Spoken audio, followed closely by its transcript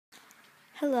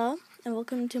Hello, and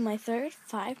welcome to my third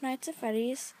Five Nights at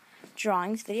Freddy's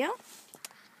drawings video.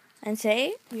 And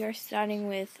today we are starting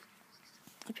with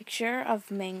a picture of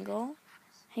Mangle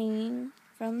hanging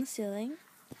from the ceiling,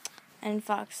 and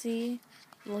Foxy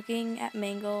looking at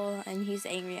Mangle, and he's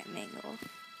angry at Mangle.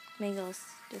 Mangle's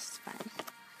just fine.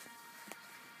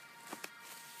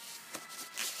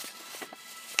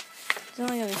 There's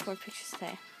only going to be 4 pictures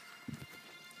today.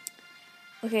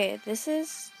 Okay, this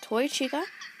is Toy Chica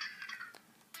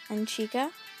and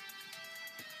Chica.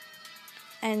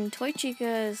 And Toy Chica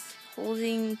is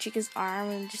holding Chica's arm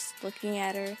and just looking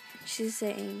at her. She's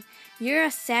saying, "You're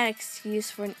a sad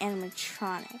excuse for an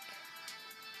animatronic."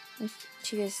 And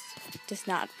Chica does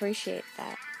not appreciate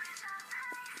that.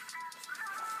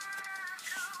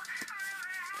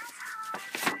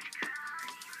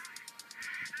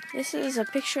 This is a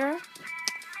picture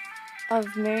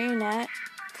of Marionette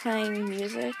playing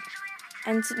music,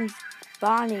 and since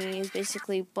Bonnie is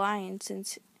basically blind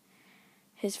since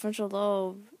his frontal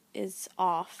lobe is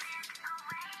off,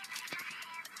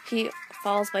 he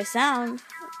follows by sound,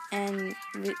 and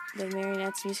the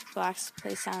Marionette's music box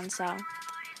plays sound, so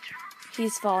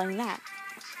he's following that.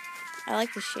 I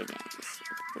like the shading on this.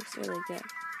 It looks really good.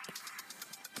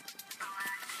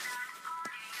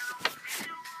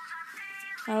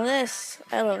 Now this,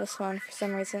 I love this one for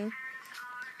some reason.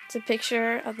 It's a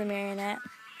picture of the Marionette.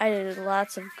 I did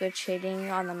lots of good shading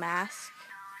on the mask,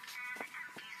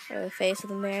 or the face of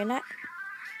the Marionette,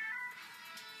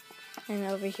 and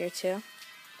over here too.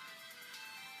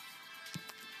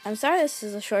 I'm sorry this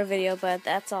is a short video, but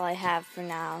that's all I have for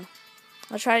now.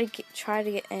 I'll try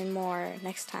to get in more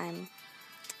next time.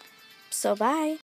 So bye.